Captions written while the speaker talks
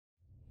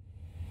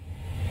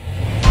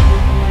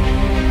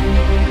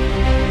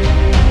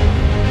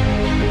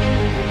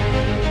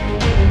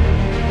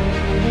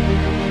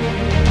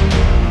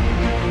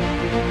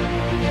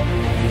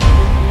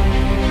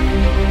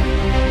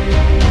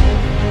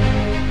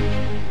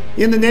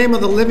In the name of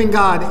the living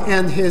God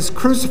and his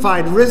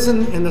crucified,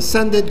 risen, and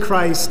ascended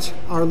Christ,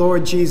 our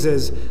Lord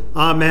Jesus.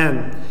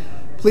 Amen.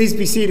 Please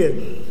be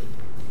seated.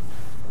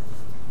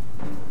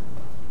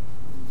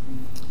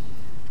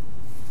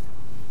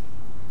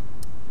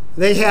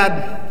 They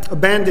had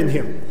abandoned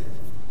him.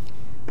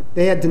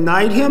 They had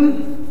denied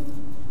him.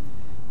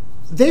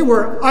 They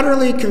were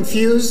utterly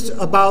confused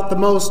about the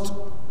most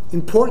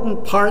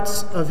important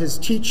parts of his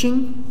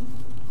teaching.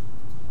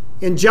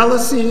 In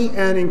jealousy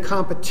and in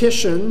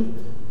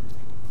competition,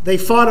 they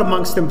fought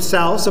amongst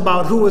themselves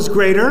about who was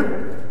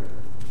greater.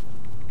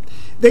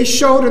 They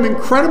showed an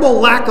incredible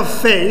lack of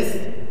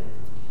faith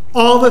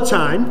all the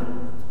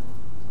time.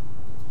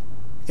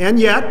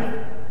 And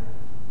yet,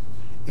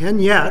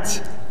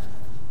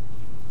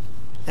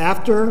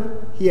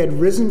 after he had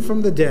risen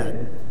from the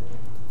dead,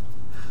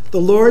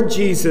 the Lord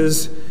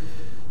Jesus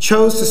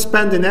chose to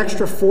spend an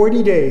extra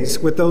 40 days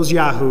with those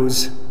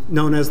yahoos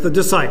known as the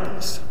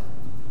disciples.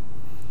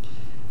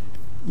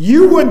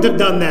 You wouldn't have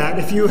done that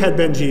if you had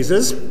been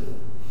Jesus.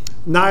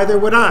 Neither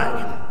would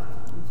I.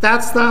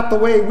 That's not the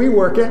way we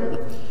work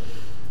it.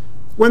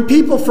 When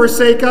people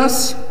forsake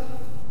us,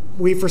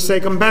 we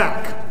forsake them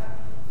back.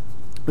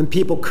 When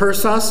people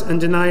curse us and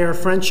deny our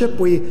friendship,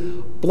 we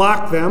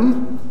block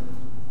them,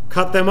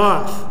 cut them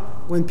off.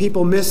 When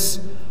people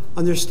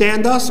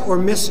misunderstand us or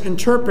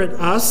misinterpret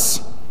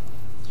us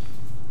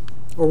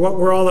or what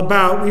we're all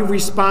about, we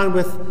respond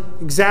with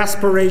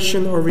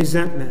exasperation or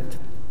resentment.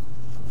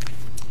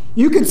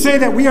 You could say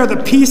that we are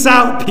the peace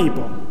out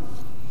people.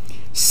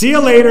 See you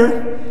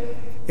later.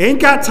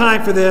 Ain't got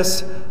time for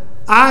this.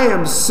 I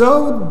am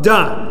so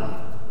done.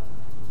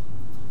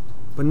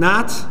 But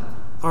not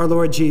our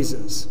Lord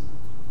Jesus.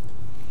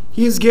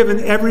 He is given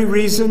every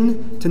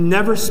reason to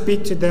never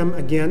speak to them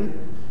again,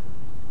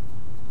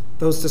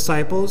 those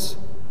disciples.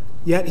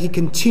 Yet he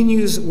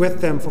continues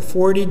with them for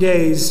 40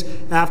 days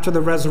after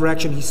the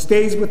resurrection. He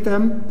stays with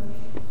them.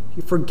 He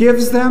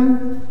forgives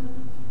them.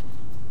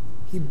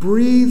 He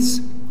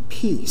breathes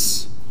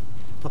peace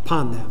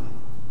upon them.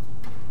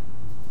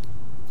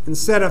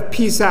 Instead of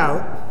peace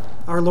out,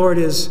 our Lord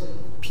is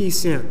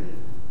peace in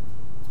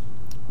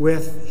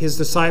with his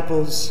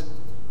disciples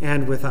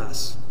and with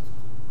us.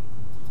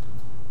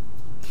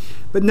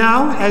 But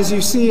now, as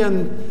you see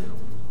in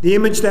the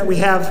image that we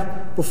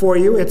have before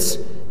you, it's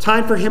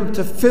time for him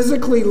to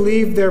physically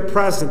leave their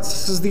presence.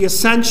 This is the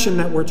ascension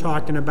that we're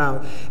talking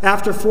about.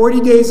 After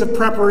 40 days of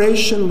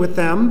preparation with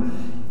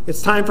them,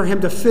 it's time for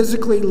him to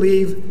physically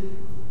leave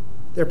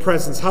their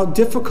presence. How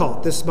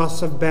difficult this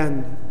must have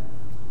been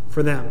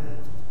for them.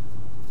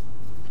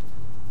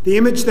 The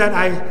image that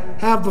I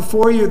have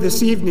before you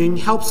this evening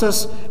helps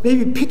us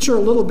maybe picture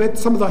a little bit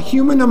some of the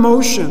human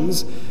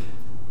emotions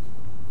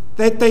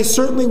that they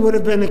certainly would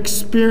have been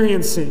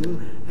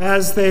experiencing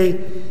as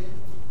they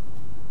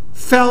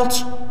felt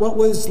what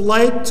was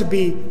like to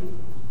be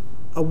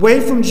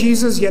away from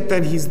Jesus, yet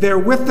then he's there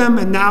with them,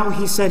 and now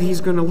he said he's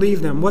going to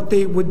leave them, what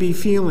they would be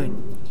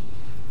feeling.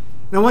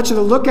 And I want you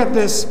to look at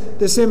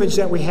this image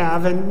that we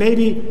have and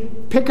maybe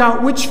pick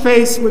out which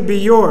face would be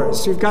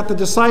yours. We've got the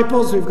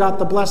disciples, we've got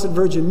the Blessed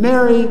Virgin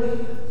Mary,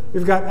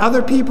 we've got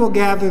other people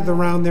gathered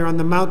around there on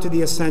the Mount of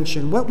the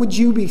Ascension. What would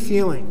you be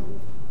feeling?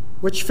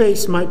 Which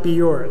face might be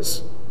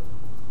yours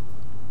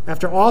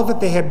after all that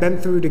they had been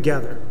through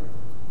together?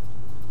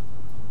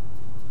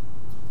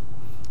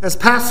 As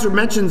Pastor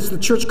mentions, the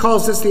church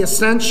calls this the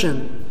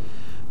Ascension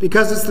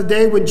because it's the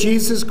day when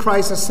Jesus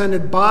Christ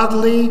ascended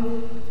bodily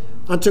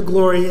unto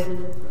glory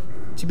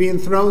to be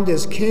enthroned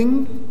as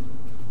King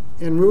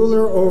and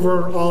ruler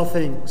over all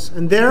things.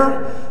 And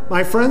there,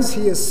 my friends,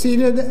 he is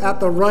seated at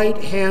the right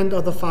hand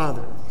of the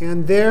Father.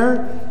 And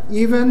there,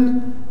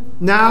 even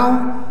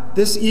now,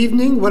 this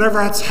evening,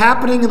 whatever's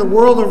happening in the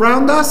world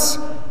around us,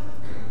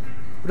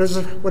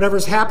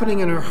 whatever's happening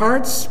in our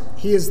hearts,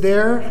 he is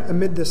there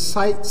amid the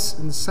sights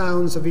and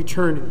sounds of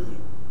eternity.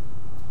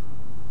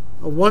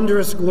 A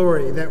wondrous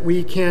glory that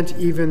we can't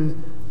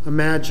even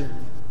imagine.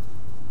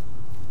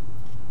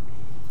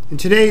 In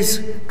today's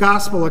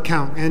gospel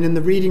account and in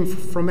the reading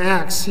from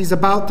Acts, he's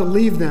about to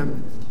leave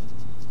them.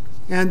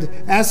 And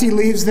as he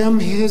leaves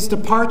them, his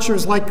departure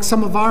is like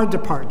some of our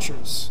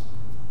departures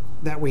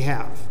that we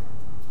have.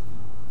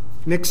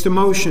 Mixed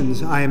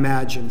emotions, I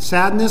imagine.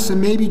 Sadness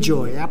and maybe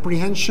joy.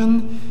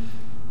 Apprehension,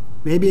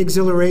 maybe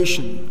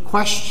exhilaration.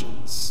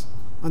 Questions,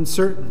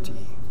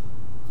 uncertainty.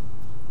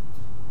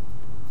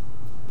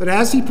 But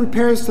as he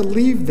prepares to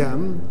leave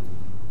them,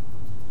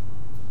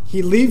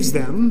 he leaves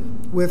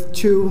them with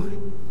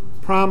two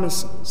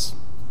promises.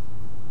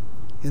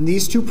 And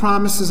these two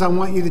promises I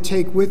want you to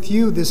take with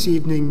you this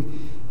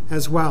evening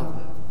as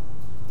well.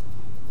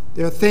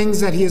 There are things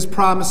that he has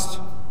promised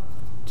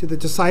to the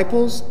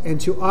disciples and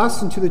to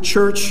us and to the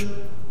church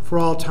for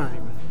all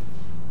time.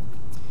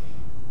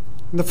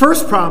 And the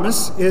first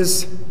promise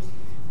is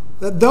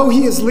that though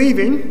he is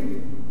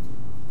leaving,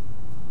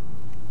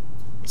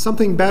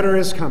 something better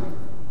is coming.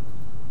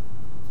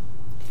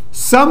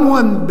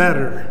 Someone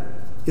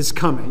better is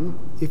coming,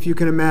 if you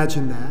can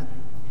imagine that.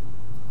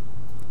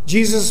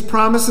 Jesus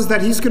promises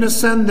that he's going to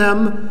send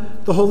them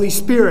the Holy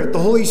Spirit. The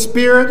Holy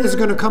Spirit is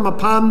going to come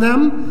upon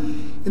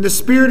them, and the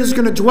Spirit is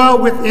going to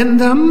dwell within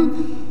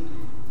them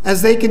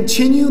as they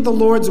continue the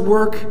Lord's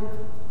work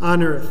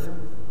on earth.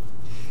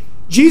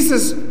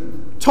 Jesus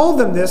told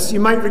them this, you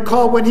might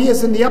recall, when he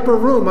is in the upper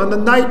room on the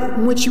night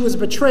in which he was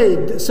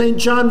betrayed. St.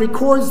 John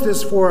records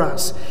this for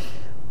us.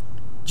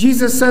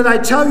 Jesus said, I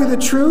tell you the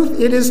truth,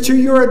 it is to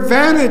your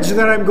advantage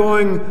that I'm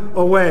going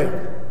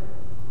away.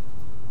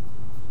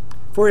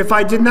 For if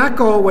I did not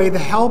go away, the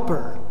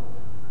Helper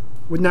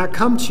would not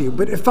come to you.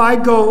 But if I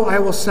go, I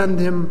will send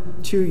him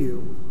to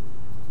you.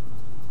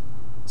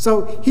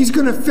 So he's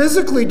going to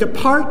physically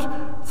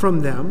depart from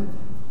them,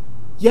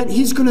 yet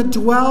he's going to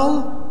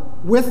dwell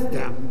with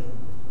them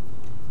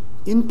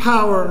in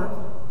power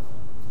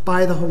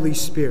by the Holy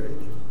Spirit.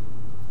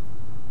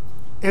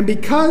 And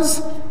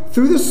because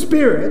through the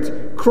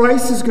Spirit,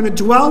 Christ is going to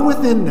dwell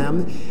within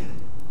them,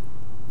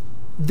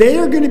 they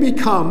are going to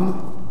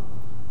become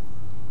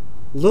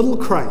little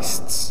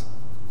Christs.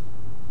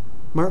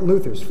 Martin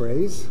Luther's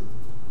phrase.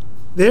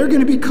 They're going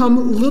to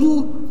become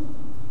little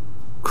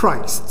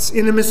Christs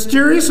in a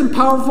mysterious and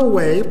powerful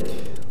way,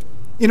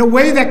 in a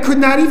way that could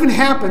not even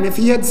happen if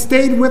he had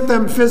stayed with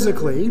them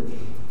physically.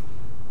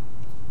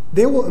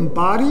 They will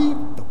embody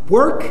the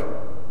work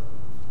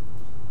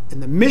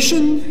and the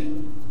mission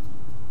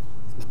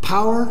and the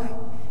power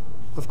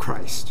of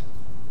Christ.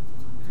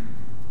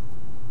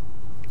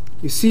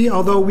 You see,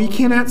 although we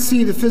cannot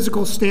see the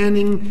physical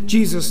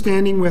Jesus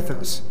standing with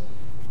us,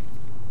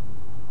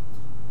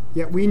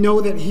 yet we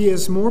know that he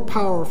is more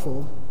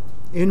powerful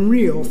and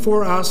real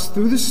for us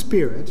through the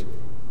Spirit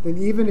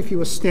than even if he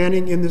was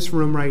standing in this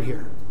room right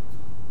here.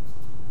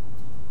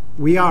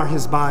 We are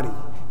his body,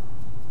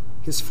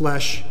 his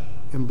flesh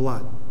and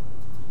blood.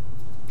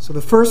 So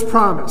the first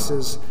promise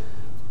is,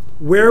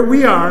 where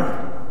we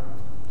are,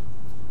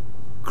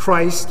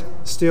 Christ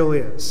still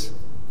is,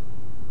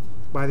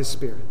 by the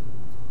Spirit.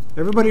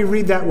 Everybody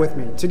read that with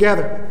me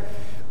together.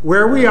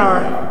 Where we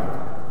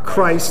are,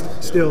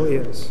 Christ still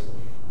is.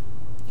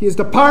 He has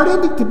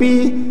departed to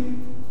be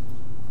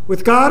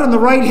with God on the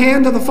right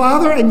hand of the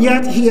Father, and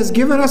yet he has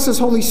given us his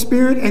Holy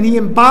Spirit, and he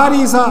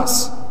embodies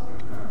us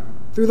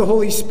through the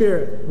Holy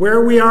Spirit.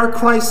 Where we are,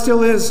 Christ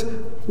still is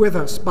with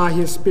us by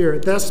his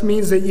Spirit. This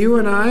means that you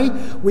and I,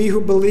 we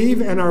who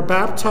believe and are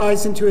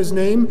baptized into his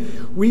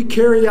name, we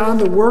carry on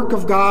the work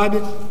of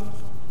God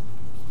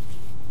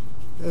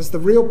as the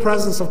real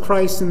presence of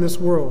Christ in this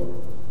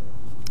world.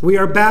 We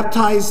are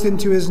baptized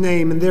into his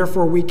name, and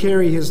therefore we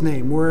carry his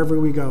name wherever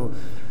we go.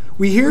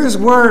 We hear his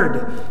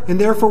word, and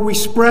therefore we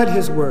spread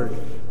his word.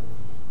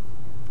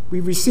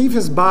 We receive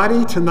his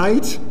body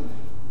tonight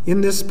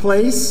in this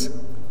place,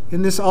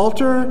 in this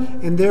altar,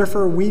 and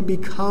therefore we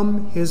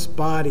become his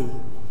body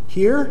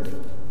here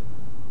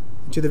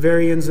to the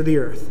very ends of the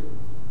earth.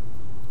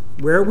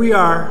 Where we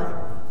are,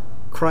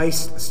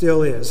 Christ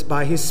still is.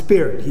 By his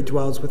Spirit, he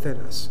dwells within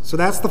us. So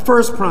that's the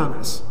first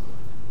promise.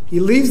 He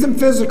leaves them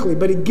physically,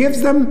 but he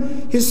gives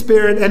them his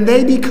Spirit, and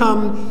they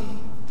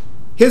become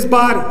his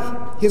body,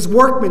 his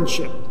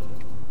workmanship,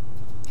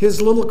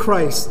 his little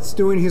Christs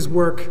doing his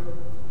work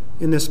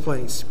in this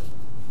place.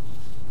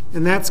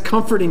 And that's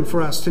comforting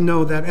for us to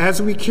know that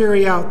as we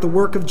carry out the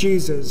work of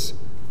Jesus,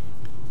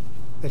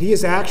 that he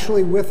is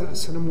actually with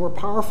us in a more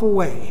powerful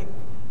way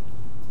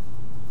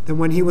than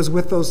when he was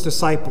with those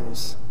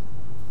disciples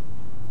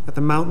at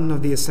the mountain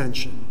of the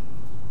Ascension.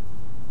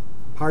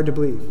 Hard to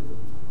believe.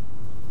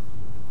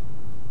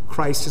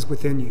 Christ is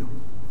within you.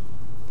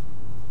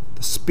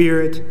 The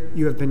Spirit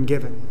you have been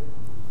given.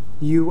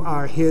 You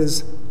are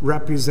his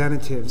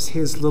representatives,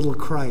 his little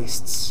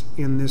Christs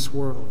in this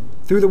world.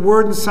 Through the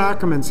word and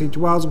sacraments, he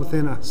dwells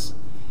within us,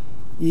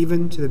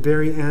 even to the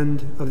very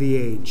end of the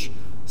age.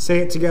 Say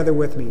it together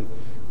with me.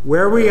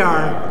 Where we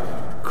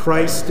are,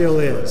 Christ still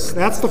is.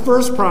 That's the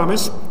first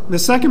promise. The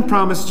second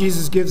promise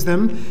Jesus gives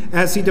them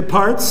as he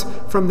departs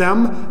from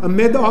them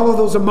amid all of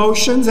those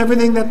emotions,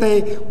 everything that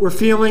they were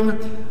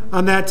feeling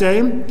on that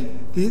day.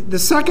 The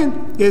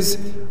second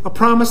is a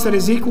promise that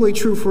is equally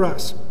true for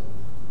us.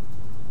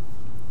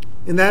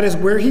 And that is,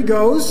 where he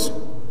goes,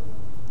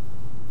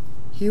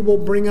 he will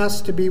bring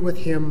us to be with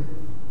him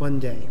one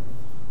day.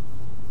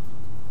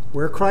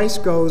 Where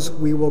Christ goes,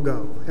 we will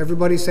go.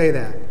 Everybody say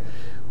that.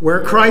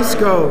 Where Christ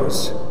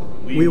goes,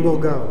 we will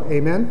go.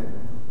 Amen?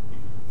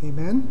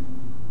 Amen?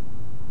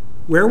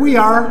 Where we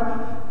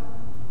are,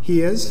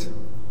 he is.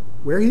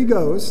 Where he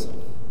goes,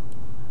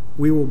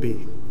 we will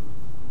be.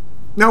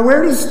 Now,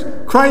 where does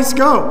Christ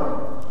go?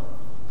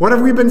 What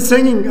have we been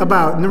singing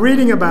about and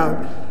reading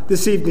about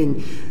this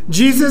evening?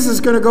 Jesus is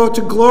going to go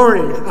to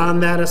glory on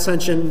that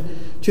ascension,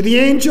 to the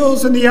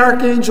angels and the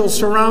archangels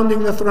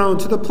surrounding the throne,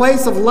 to the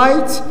place of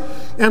light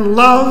and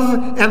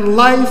love and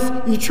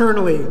life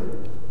eternally,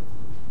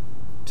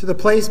 to the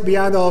place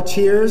beyond all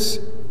tears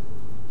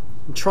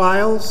and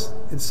trials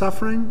and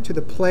suffering, to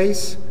the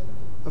place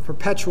of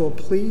perpetual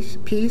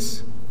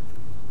peace.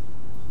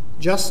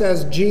 Just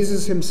as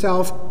Jesus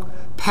himself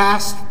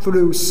passed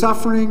through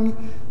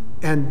suffering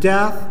and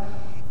death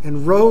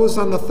and rose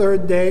on the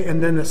third day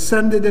and then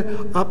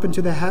ascended up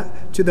into the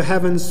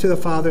heavens to the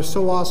Father,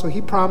 so also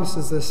he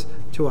promises this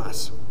to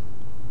us,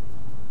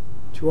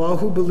 to all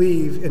who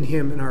believe in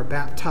him and are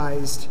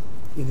baptized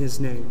in his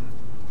name.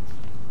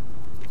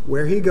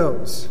 Where he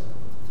goes,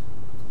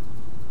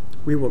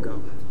 we will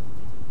go.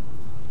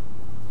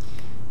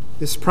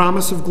 This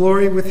promise of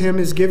glory with him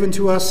is given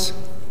to us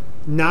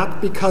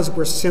not because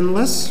we're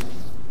sinless.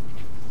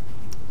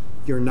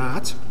 You're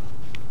not.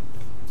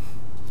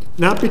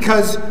 Not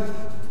because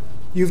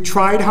you've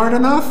tried hard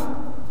enough.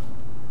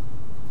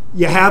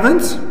 You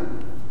haven't.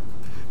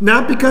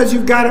 Not because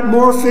you've got it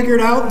more figured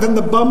out than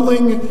the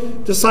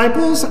bumbling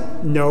disciples.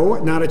 No,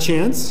 not a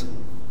chance.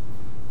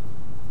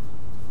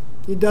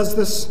 He does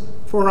this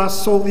for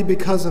us solely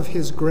because of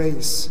his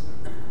grace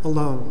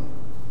alone.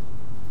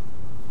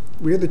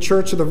 We are the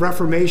church of the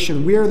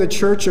Reformation. We are the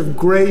church of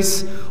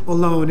grace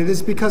alone. It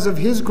is because of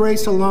his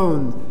grace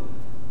alone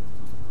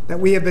that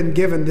we have been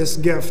given this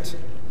gift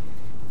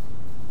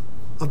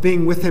of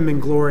being with him in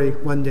glory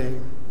one day.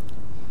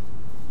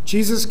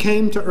 Jesus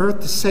came to earth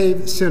to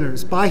save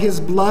sinners. By his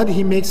blood,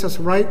 he makes us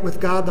right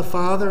with God the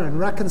Father and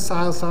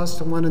reconciles us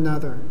to one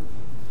another.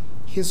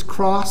 His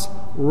cross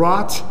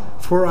wrought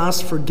for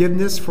us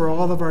forgiveness for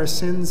all of our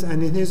sins,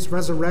 and in his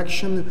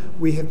resurrection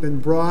we have been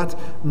brought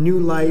new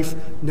life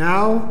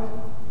now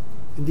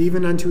and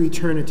even unto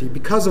eternity.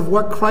 Because of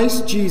what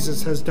Christ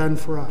Jesus has done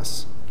for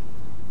us,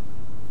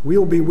 we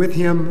will be with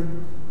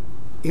him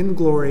in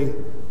glory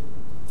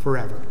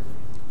forever.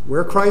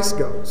 Where Christ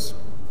goes,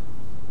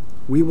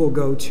 we will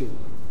go too.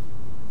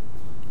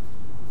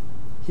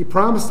 He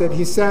promised it.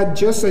 He said,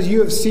 just as you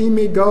have seen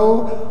me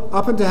go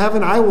up into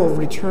heaven, I will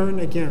return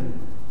again.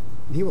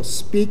 And he will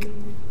speak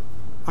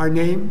our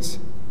names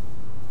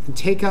and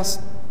take us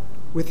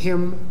with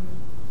him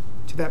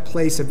to that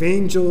place of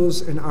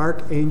angels and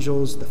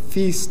archangels, the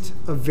feast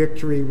of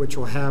victory which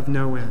will have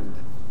no end.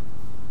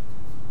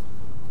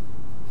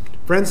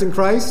 Friends in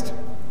Christ,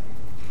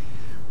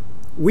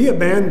 we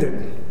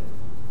abandon,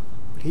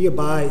 but he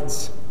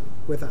abides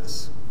with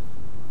us.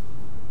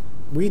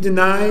 We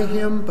deny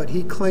him, but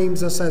he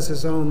claims us as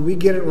his own. We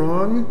get it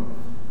wrong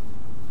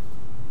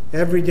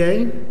every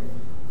day,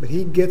 but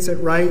he gets it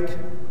right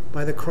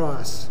by the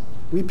cross.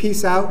 We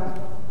piece out,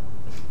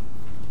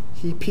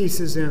 he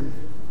pieces in.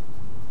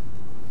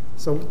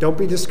 So don't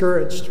be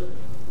discouraged.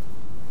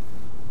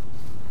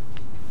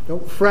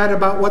 Don't fret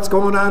about what's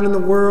going on in the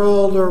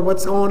world or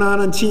what's going on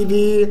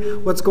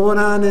TV, what's going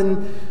on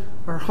in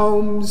our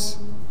homes,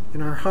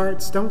 in our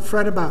hearts. Don't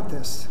fret about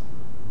this.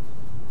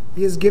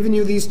 He has given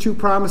you these two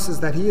promises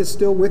that he is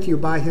still with you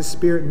by his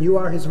Spirit, and you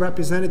are his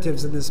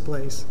representatives in this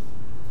place.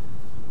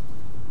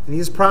 And he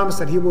has promised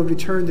that he will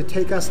return to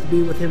take us to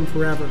be with him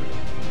forever.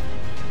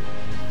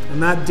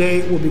 And that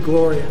day will be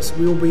glorious.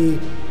 We will be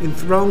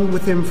enthroned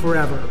with him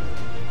forever.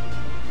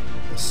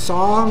 The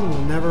song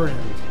will never end.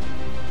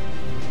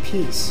 And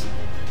peace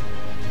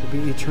will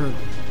be eternal.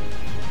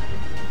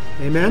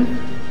 Amen?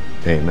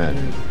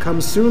 Amen.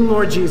 Come soon,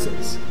 Lord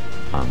Jesus.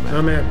 Amen.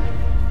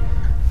 Amen.